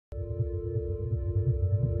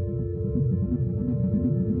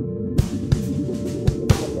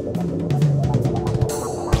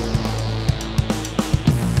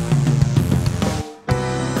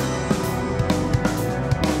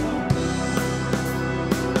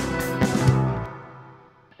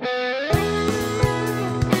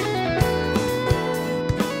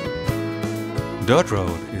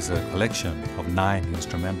Dirtroad is a collection of 9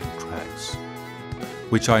 instrumental tracks,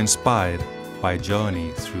 which are inspired by a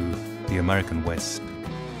journey through the American West.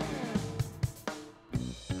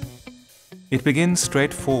 It begins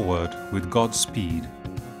straightforward with Godspeed,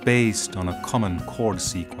 based on a common chord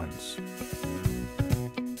sequence.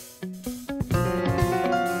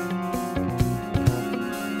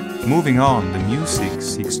 Moving on, the music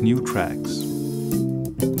seeks new tracks.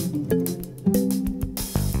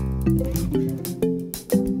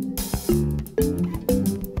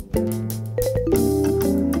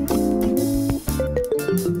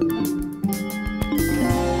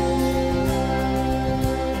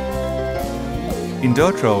 In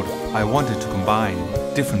Dirtroad, I wanted to combine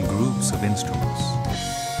different groups of instruments.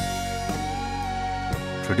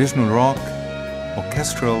 Traditional rock,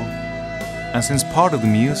 orchestral, and since part of the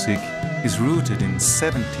music is rooted in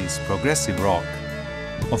 70s progressive rock,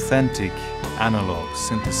 authentic analog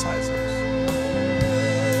synthesizers.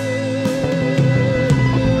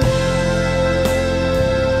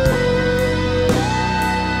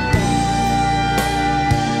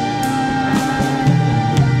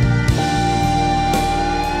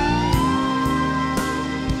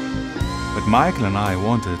 Michael and I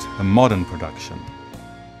wanted a modern production.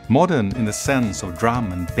 Modern in the sense of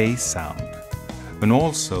drum and bass sound, and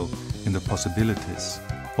also in the possibilities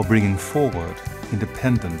of bringing forward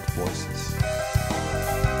independent voices.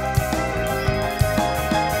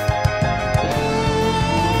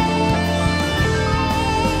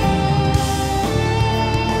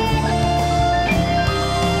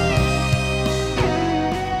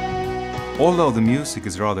 Although the music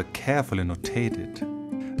is rather carefully notated,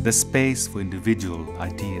 there's space for individual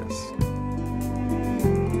ideas.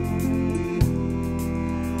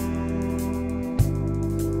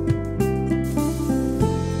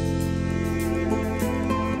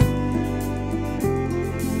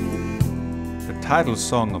 The title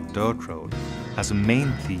song of Dirtroad has a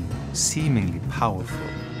main theme seemingly powerful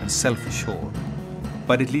and self-assured,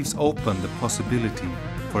 but it leaves open the possibility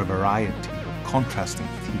for a variety of contrasting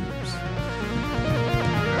themes.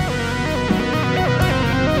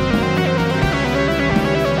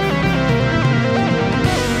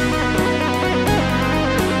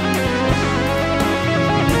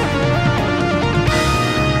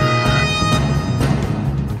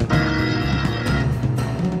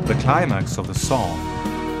 The climax of the song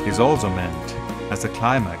is also meant as the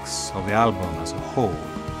climax of the album as a whole,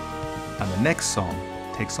 and the next song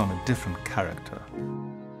takes on a different character.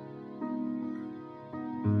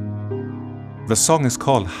 The song is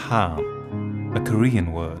called Han, a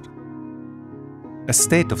Korean word, a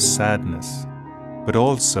state of sadness, but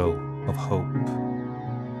also of hope.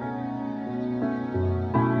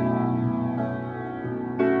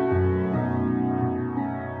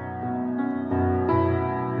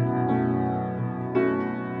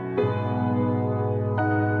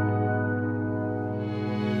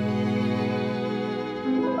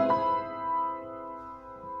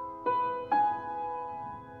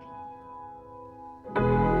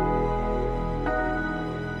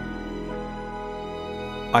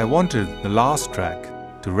 I wanted the last track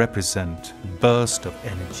to represent a burst of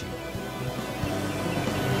energy.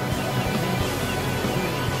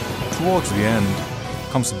 Towards the end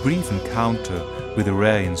comes a brief encounter with a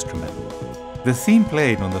rare instrument. The theme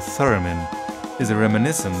played on the theremin is a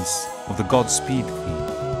reminiscence of the Godspeed theme,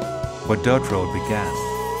 where Dirtroad began.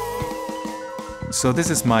 So this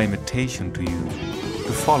is my invitation to you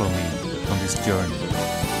to follow me on this journey.